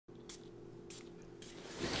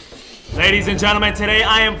Ladies and gentlemen, today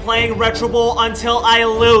I am playing Retro Bowl until I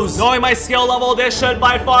lose. Knowing my skill level, this should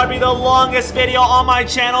by far be the longest video on my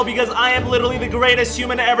channel because I am literally the greatest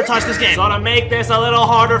human to ever touch this game. So to make this a little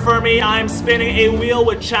harder for me, I'm spinning a wheel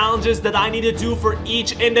with challenges that I need to do for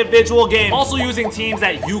each individual game. Also using teams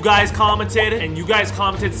that you guys commented, and you guys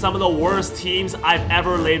commented some of the worst teams I've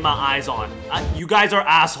ever laid my eyes on. You guys are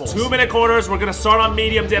assholes. 2-minute quarters, we're gonna start on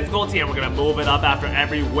medium difficulty and we're gonna move it up after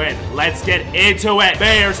every win. Let's get into it.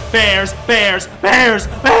 Bears, Bears, Bears, Bears,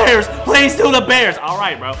 Bears. Please do the Bears. All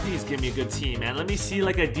right, bro. Please give me a good team, man. Let me see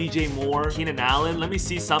like a DJ Moore, Keenan Allen. Let me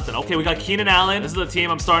see something. Okay, we got Keenan Allen. This is the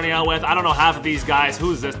team I'm starting out with. I don't know half of these guys.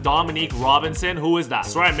 Who is this? Dominique Robinson. Who is that?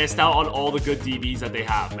 Sorry, I missed out on all the good DBs that they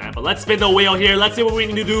have, man. But let's spin the wheel here. Let's see what we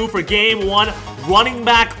need to do for game one. Running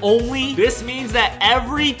back only. This means that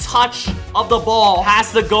every touch of the ball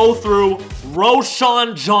has to go through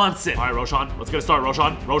Roschon Johnson. All right, Roschon. Let's get a start,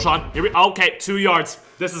 Roschon. Roschon. Here we... Okay, 2 yards.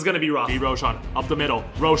 This is gonna be rough. Be Roschon. Up the middle.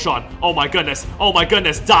 Roschon. Oh my goodness. Oh my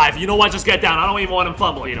goodness. Dive. You know what? Just get down. I don't even want him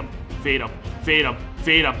fumbling. Feed him. Feed him. Feed him.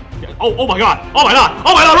 Feed him. Oh my god. Oh my god.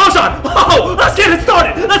 Oh my god, Roschon. Oh, let's get it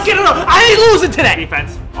started. Let's get it up. I ain't losing today.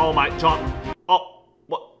 Defense. Oh my... John. Oh.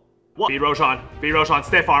 What? Feed Roschon. Feed Roschon.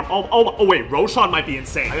 Stiff arm. Oh wait. Roschon might be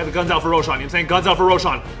insane. I got the guns out for Roschon. You know what I'm saying? Guns out for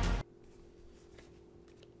Roschon.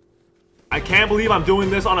 I can't believe I'm doing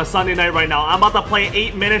this on a Sunday night right now. I'm about to play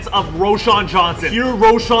 8 minutes of Roschon Johnson. Pure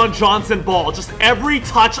Roschon Johnson ball. Just every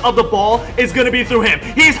touch of the ball is gonna be through him.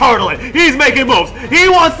 He's hurdling. He's making moves. He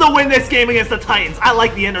wants to win this game against the Titans. I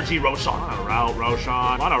like the energy, Roschon. Run a route,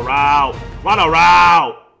 Roschon. Run a route. Run a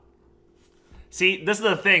route. See, this is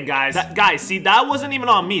the thing, guys. Guys, see, that wasn't even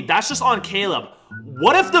on me. That's just on Caleb.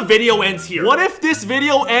 What if the video ends here? What if this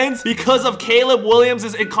video ends because of Caleb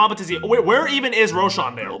Williams' incompetency? Wait, where even is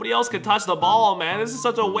Roschon there? Nobody else can touch the ball, man. This is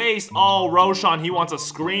such a waste. Oh, Roschon, he wants a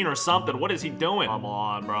screen or something. What is he doing? Come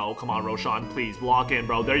on, bro. Come on, Roschon. Please, block in,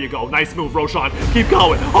 bro. There you go. Nice move, Roschon. Keep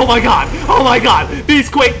going. Oh, my God. Oh, my God.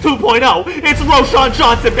 Beast Quake 2.0. It's Roschon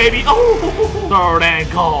Johnson, baby. Oh, third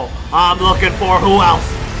and goal. I'm looking for who else?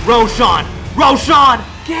 Roschon. Roschon.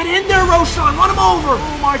 Get in there, Roschon. Run him over.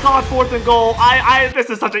 Oh my god, 4th and goal. This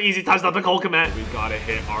is such an easy touchdown to goal command. We gotta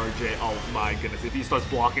hit RJ. Oh my goodness. If he starts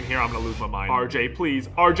blocking here, I'm gonna lose my mind. RJ, please.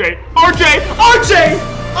 RJ. RJ. RJ.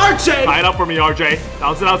 RJ. Tie it up for me, RJ.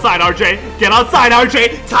 Bounce it outside, RJ. Get outside,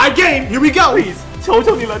 RJ. Tie game. Here we go. Please.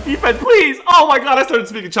 Total defense, please. Oh my god, I started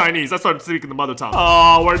speaking Chinese. I started speaking the mother tongue.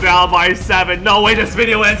 Oh, we're down by 7. No way this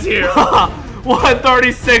video ends here.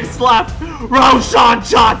 136 left. Roschon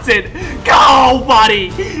Johnson. Go,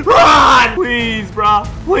 buddy. Run. Please, bro.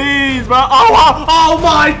 Please, bro. Oh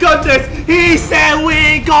my goodness. He said we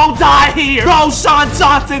ain't gonna die here. Roschon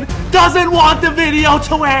Johnson doesn't want the video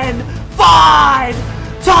to end. 5.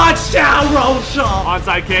 Touchdown, Roschon.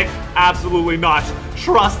 Onside kick? Absolutely not.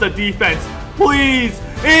 Trust the defense. Please.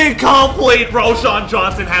 Incomplete. Roschon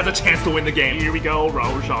Johnson has a chance to win the game. Here we go,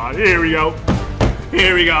 Roschon. Here we go.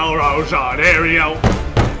 Here we go, Roschon. Here we go.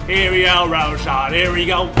 Here we go, Roschon. Here we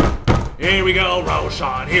go. Here we go,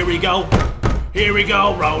 Roschon. Here we go. Here we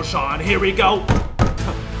go, Roschon. Here we go.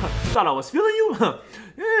 Thought I was feeling you.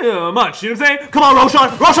 Yeah, munch, you know what I'm saying? Come on, Roschon.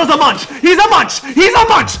 Roschon's a munch. He's a munch. He's a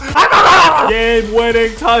munch.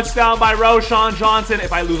 Game-winning touchdown by Roschon Johnson.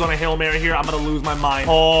 If I lose on a Hail Mary here, I'm going to lose my mind.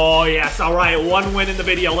 Oh, yes. All right, 1 win in the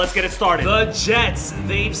video. Let's get it started. The Jets,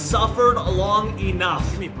 they've suffered long enough.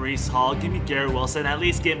 Give me Breece Hall. Give me Garrett Wilson. At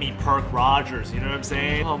least give me Perk Rogers. You know what I'm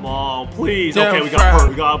saying? Come on, please. Okay, we got Perk.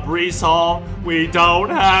 We got Breece Hall. We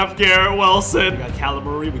don't have Garrett Wilson. We got Kyler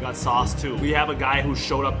Murray. We got Sauce, too. We have a guy who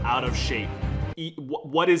showed up out of shape.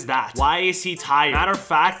 What is that? Why is he tired? Matter of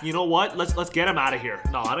fact, you know what? Let's get him out of here.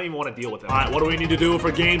 No, I don't even want to deal with him. All right, what do we need to do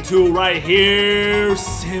for game 2 right here?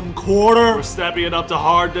 Sim quarter. We're stepping it up to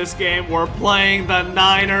hard this game. We're playing the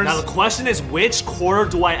Niners. Now the question is, which quarter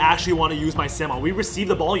do I actually want to use my sim on? We receive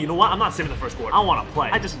the ball. You know what? I'm not simming the first quarter. I want to play.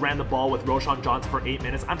 I just ran the ball with Roschon Johnson for 8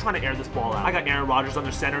 minutes. I'm trying to air this ball out. I got Aaron Rodgers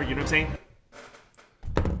under center. You know what I'm saying?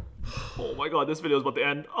 Oh my god, this video is about to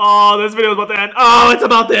end. Oh, this video is about to end. Oh, it's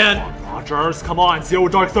about to end. Come on, Rodgers, come on. 0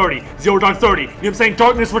 dark 30. 0 dark 30. You know what I'm saying?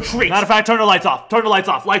 Darkness retreat. Matter of fact, turn the lights off. Turn the lights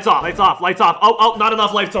off. Lights off. Lights off. Lights off. Oh, not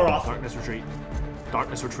enough lights are off. Darkness retreat.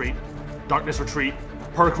 Darkness retreat. Darkness retreat.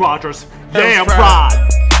 Perk Rogers. Yeah, I'm proud.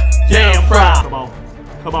 Yeah, I'm proud. Come on.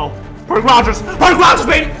 Come on. Perk Rogers. Perk Rogers,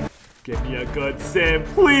 baby. Give me a good sim.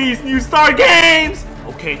 Please, New Star Games.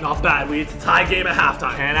 Okay, not bad. We need to tie game at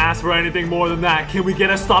halftime. Can't ask for anything more than that. Can we get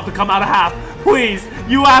a stop to come out of half? Please,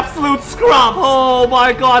 you absolute scrub. Oh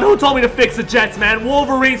my god, who told me to fix the Jets, man?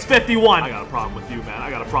 Wolverines 51. I got a problem with you, man. I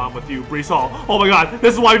got a from with you, Breece Hall. Oh my god,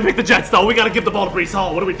 this is why we picked the Jets though. We gotta give the ball to Breece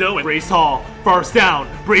Hall. What are we doing? Breece Hall, first down.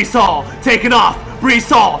 Breece Hall, taking off. Breece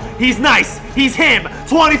Hall, he's nice. He's him.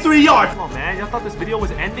 23 yards. Come on, man. Y'all thought this video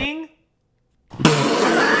was ending?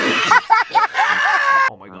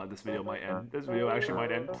 Oh my god, this video might end. This video actually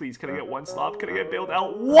might end. Please, can I get one stop? Can I get bailed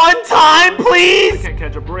out one time, please? I can't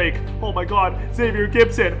catch a break. Oh my god, Xavier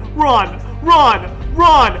Gipson. Run, run,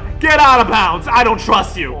 run. Get out of bounds. I don't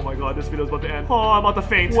trust you. Oh my god, this video's about to end. Oh, I'm about to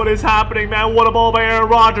faint. What is happening, man? What a ball by Aaron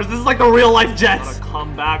Rodgers. This is like the real life Jets. Gotta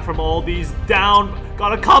come back from all these down.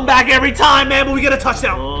 Gotta come back every time, man, but we get a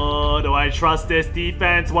touchdown. Oh, do I trust this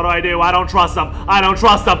defense? What do? I don't trust them. I don't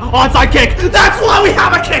trust them. Onside kick. That's why we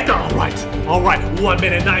have a kicker. All right. 1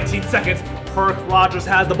 minute, 19 seconds. Perk Rodgers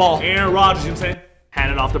has the ball. Aaron Rodgers, you know what I'm saying?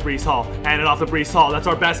 Hand it off to Breece Hall. Hand it off to Breece Hall. That's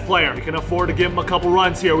our best player. We can afford to give him a couple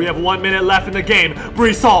runs here. We have 1 minute left in the game.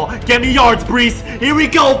 Breece Hall, get me yards, Breece. Here we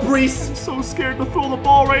go, Breece. I'm so scared to throw the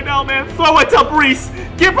ball right now, man. Throw it to Breece.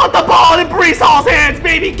 Give up the ball in Breece Hall's hands,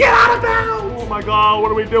 baby. Get out of bounds. Oh my god, what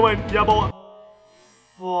are we doing? Yeah, boy.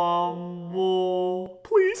 Fumble.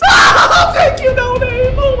 Please. Oh, thank you, no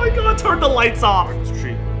name. Oh my god, turn the lights off. Darkness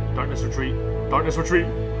retreat. Darkness retreat. Darkness retreat.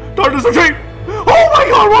 Darkness retreat. Oh my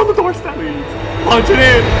god, we're on the doorstep. Please. Punch it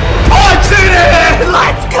in. Punch it in.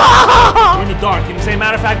 Let's go. We're in the dark. You know what I'm saying?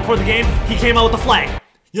 Matter of fact, before the game, he came out with the flag. You know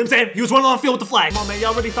what I'm saying? He was running on the field with the flag. Come on, man.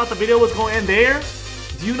 Y'all already thought the video was going to end there?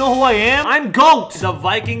 Do you know who I am? I'm GOAT! The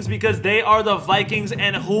Vikings, because they are the Vikings,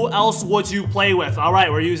 and who else would you play with?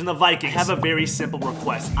 Alright, we're using the Vikings. I have a very simple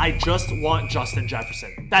request. I just want Justin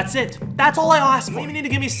Jefferson. That's it. That's all I ask for. You need to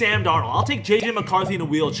give me Sam Darnold. I'll take JJ McCarthy in a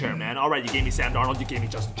wheelchair, man. Alright, you gave me Sam Darnold, you gave me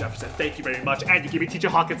Justin Jefferson. Thank you very much. And you gave me TJ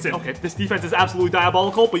Hawkinson. Okay, this defense is absolutely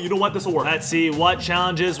diabolical, but you know what? This will work. Let's see what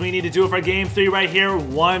challenges we need to do for game 3 right here.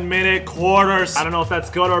 1 minute quarters. I don't know if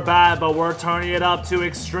that's good or bad, but we're turning it up to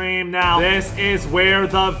extreme now. This is where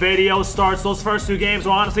the video starts. Those first 2 games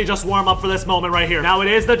will honestly just warm up for this moment right here. Now it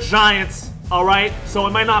is the Giants, alright? So it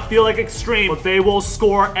might not feel like extreme, but they will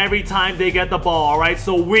score every time they get the ball, alright?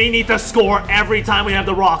 So we need to score every time we have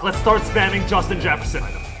the rock. Let's start spamming Justin Jefferson.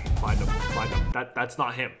 Find him. That's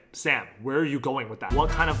not him. Sam, where are you going with that? What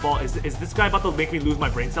kind of ball? Is this guy about to make me lose my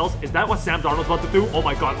brain cells? Is that what Sam Darnold's about to do? Oh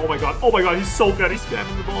my god, oh my god, oh my god, he's so good. He's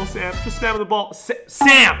spamming the ball, Sam. Just spamming the ball.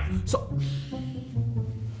 Sam! So...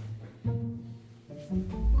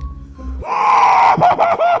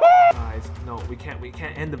 Guys, no, we can't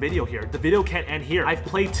end the video here. The video can't end here. I've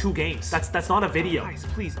played 2 games. That's not a video. Guys,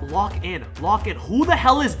 please lock in. Who the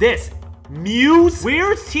hell is this? Muse?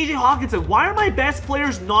 Where's TJ Hawkinson? Why are my best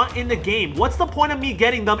players not in the game? What's the point of me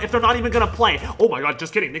getting them if they're not even gonna play? Oh my god,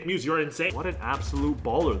 just kidding. Nick Muse, you're insane. What an absolute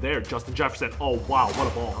baller there, Justin Jefferson. Oh wow, what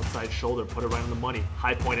a ball. Outside shoulder, put it right on the money.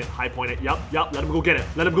 High point it. Yep, let him go get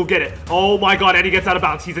it. Oh my god, and he gets out of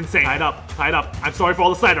bounds. He's insane. Tied up. I'm sorry for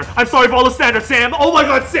all the slander. Sam. Oh my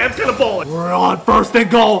god, Sam's gonna ball it. We're on 1st and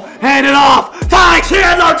goal. Hand it off. Ty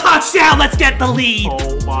Chandler, touchdown. Let's get the lead.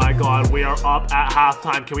 Oh my god, we are up at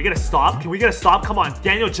halftime. Can we get a stop? Come on,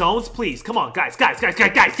 Daniel Jones, please. Come on, guys.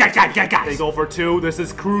 They go for 2. This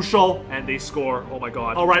is crucial, and they score. Oh my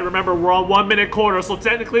god. All right, remember, we're on 1 minute quarter, so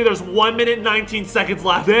technically there's 1 minute 19 seconds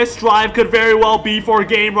left. This drive could very well be for a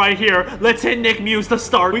game right here. Let's hit Nick Muse to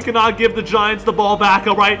start. We cannot give the Giants the ball back,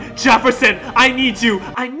 all right? Jefferson, I need you.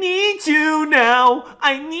 I need you now.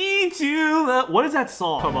 I need you. What is that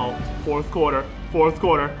song? Come on, fourth quarter,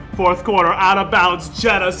 out of bounds.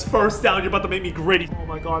 Jetta's first down. You're about to make me gritty. Oh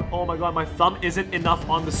my god, my thumb isn't enough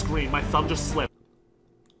on the screen. My thumb just slipped.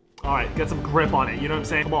 Alright, get some grip on it, you know what I'm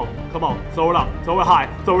saying? Come on, throw it up, throw it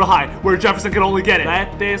high, where Jefferson can only get it.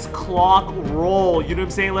 Let this clock roll, you know what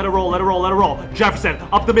I'm saying? Let it roll. Jefferson,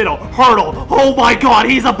 up the middle, hurdle. Oh my god,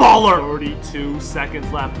 he's a baller. 32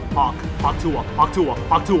 seconds left. Hawk Tua.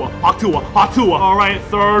 Alright,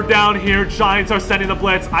 3rd down here. Giants are sending the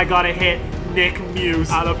blitz. I gotta hit Nick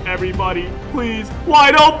Muse out of everybody. Please,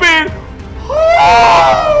 wide open.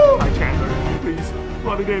 Hi, Chandler, please,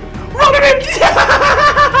 run it in.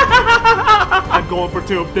 I'm going for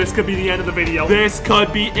 2. This could be the end of the video. This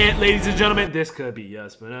could be it, ladies and gentlemen. This could be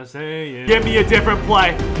yes, but I say yeah. Give me a different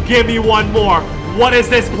play. Give me one more. What is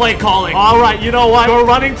this play calling? All right, you know what? We're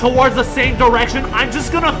running towards the same direction. I'm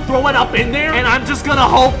just gonna throw it up in there, and I'm just gonna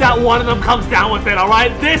hope that one of them comes down with it, all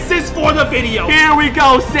right? This is for the video. Here we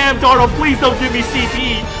go, Sam Darnold. Please don't give me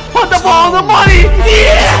CP. Put the ball in the money.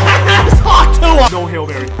 Yes! Hawk Tua. No Hail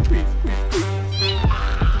Mary, please.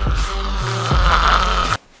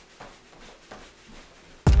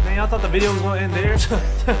 I thought the video was going to end there.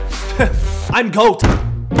 I'm GOAT.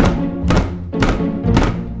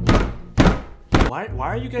 Why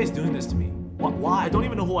are you guys doing this to me? Why? I don't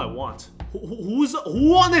even know who I want.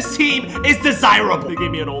 Who on this team is desirable? They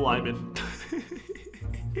gave me an O-lineman.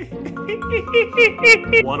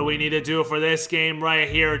 What do we need to do for this game right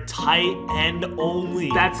here? Tight end only.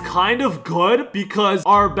 That's kind of good because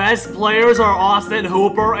our best players are Austin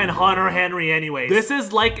Hooper and Hunter Henry anyway. This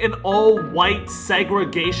is like an all-white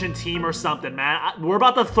segregation team or something, man. We're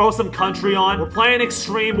about to throw some country on. We're playing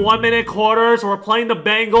extreme 1-minute quarters. We're playing the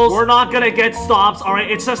Bengals. We're not gonna get stops, all right?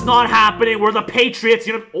 It's just not happening. We're the Patriots,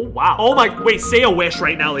 you know? Oh, wow. Oh my, wait, say a wish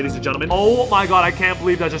right now, ladies and gentlemen. Oh my God, I can't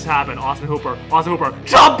believe that just happened. Austin Hooper,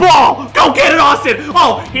 jump ball! Go get it, Austin!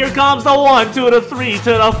 Oh, here comes the 1 to the 3 to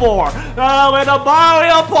the 4. With the bar,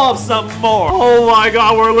 we'll pump some more. Oh my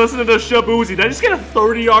God, we're listening to Shabuzi. Did I just get a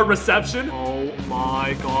 30-yard reception? Oh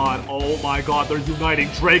my God, they're uniting.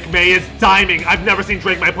 Drake May is diming. I've never seen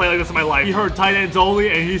Drake May play like this in my life. He heard tight ends only,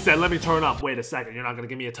 and he said, let me turn up. Wait a second, you're not gonna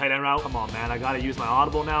give me a tight end route? Come on, man, I gotta use my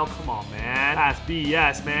audible now. Come on, man. That's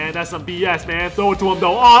BS, man. That's some BS, man. Throw it to him,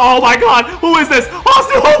 though. Oh my God, who is this?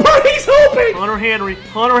 Austin Hooper, he's hooping!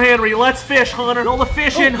 Hunter Henry, let's fish, Hunter. Reel the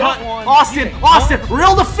fish in, Austin,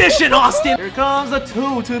 reel the fish in, Austin. Here comes the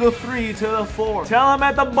 2 to the 3 to the 4. Tell him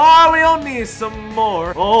at the bar we'll need some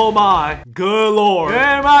more. Oh my good Lord.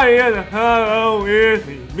 Everybody in the huddle with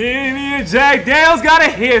me. Me and Jack Daniels got a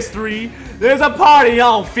history. There's a party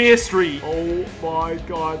on Fifth Street. Oh my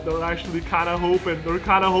God, they're actually kind of hoping.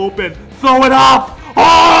 Throw it up.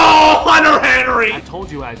 Oh, Hunter Henry! I told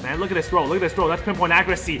you guys, man. Look at this throw. That's pinpoint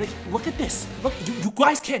accuracy. Look at this. Look, you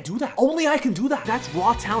guys can't do that. Only I can do that. That's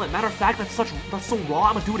raw talent. Matter of fact, that's so raw.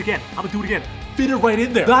 I'm gonna do it again. Fit it right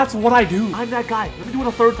in there. That's what I do. I'm that guy. Let me do it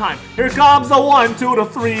a third time. Here comes the 1 to the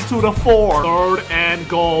 3 to the 4. Third and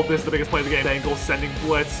goal. This is the biggest play of the game. Bengals sending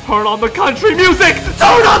blitz. Turn on the country music.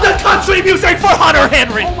 Turn on the country music for Hunter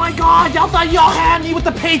Henry. Oh my God, y'all thought y'all had me with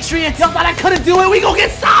the Patriots. Y'all thought I couldn't do it. We gonna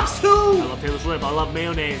get stops too. I love Taylor Swift. I love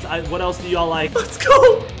mayonnaise. What else do y'all like? Let's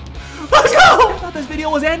go. I thought this video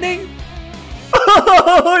was ending.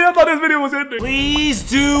 I thought this video was ending. Please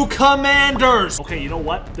do Commanders. Okay, you know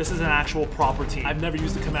what? This is an actual proper team. I've never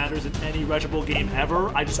used the Commanders in any Retroball game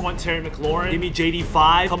ever. I just want Terry McLaurin. Give me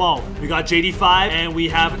JD5. Come on. We got JD5 and we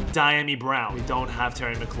have Diami Brown. We don't have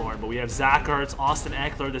Terry McLaurin, but we have Zach Ertz, Austin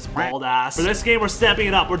Eckler, this bald ass. For this game, we're stepping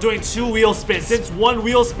it up. We're doing 2 wheel spins. Since 1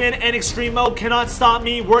 wheel spin and extreme mode cannot stop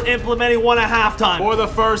me, we're implementing 1 at halftime. For the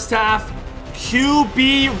first half,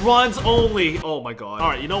 QB runs only. Oh my God. All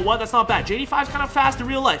right, you know what? That's not bad. JD5's kind of fast in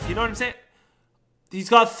real life. You know what I'm saying? He's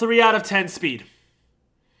got 3 out of 10 speed.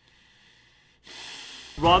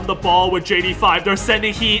 Run the ball with JD5. They're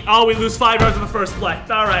sending heat. Oh, we lose 5 yards in the first play.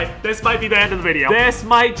 All right, this might be the end of the video. This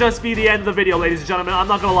might just be the end of the video, ladies and gentlemen. I'm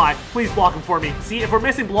not gonna lie. Please block him for me. See, if we're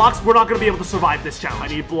missing blocks, we're not gonna be able to survive this challenge.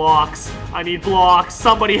 I need blocks.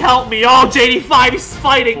 Somebody help me. Oh, JD5, he's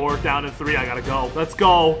fighting. 4th down and 3. I gotta go. Let's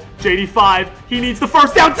go. JD5, he needs the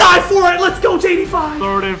first down. Die for it. Let's go, JD5.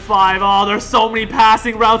 3rd and 5. Oh, there's so many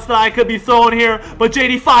passing routes that I could be throwing here. But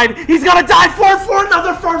JD5, he's gonna die for it for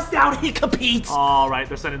another first down. He competes. All right.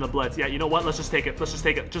 They're sending the blitz. Yeah, you know what? Let's just take it. Just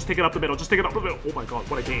take it up the middle. Oh my God,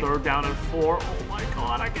 what a game. 3rd down and 4. Oh my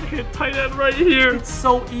God, I can hit tight end right here. It's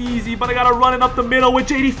so easy, but I gotta run it up the middle with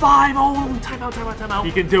JD5. Oh, timeout.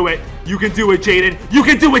 He can do it. You can do it, Jaden.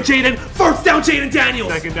 1st down, Jaden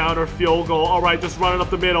Daniels. 2nd down or field goal. All right, just run it up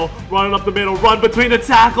the middle. Run between the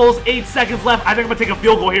tackles. 8 seconds left. I think I'm gonna take a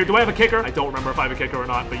field goal here. Do I have a kicker? I don't remember if I have a kicker or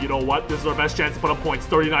not, but you know what? This is our best chance to put up points.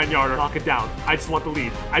 39-yarder. Knock it down. I just want the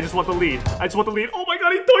lead. Oh my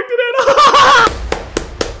God, he dunked it in.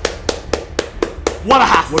 What a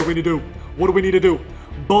half. What do we need to do?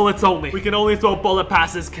 Bullets only. We can only throw bullet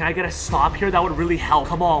passes. Can I get a stop here? That would really help.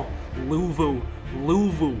 Come on. Luvu.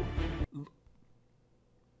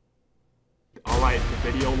 Alright,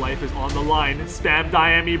 the video life is on the line. Spam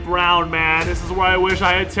Diami Brown, man. This is where I wish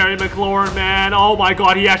I had Terry McLaurin, man. Oh my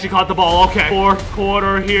God, he actually caught the ball. Okay. 4th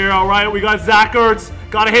quarter here. Alright, we got Zach Ertz.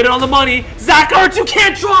 Gotta hit it on the money. Zach Ertz, you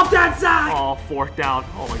can't drop that, Zach! Oh, 4th down.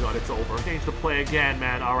 Oh my God, it's over. Change the play again,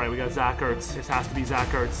 man. Alright, we got Zach Ertz. This has to be Zach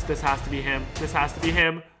Ertz. This has to be him.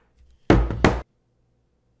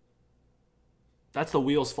 That's the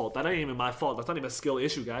wheel's fault. That ain't even my fault. That's not even a skill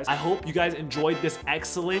issue, guys. I hope you guys enjoyed this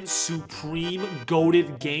excellent, supreme,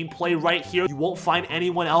 goated gameplay right here. You won't find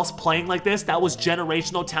anyone else playing like this. That was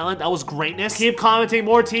generational talent. That was greatness. Keep commenting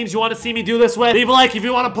more teams you want to see me do this with. Leave a like if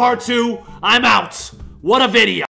you want a part 2. I'm out. What a video.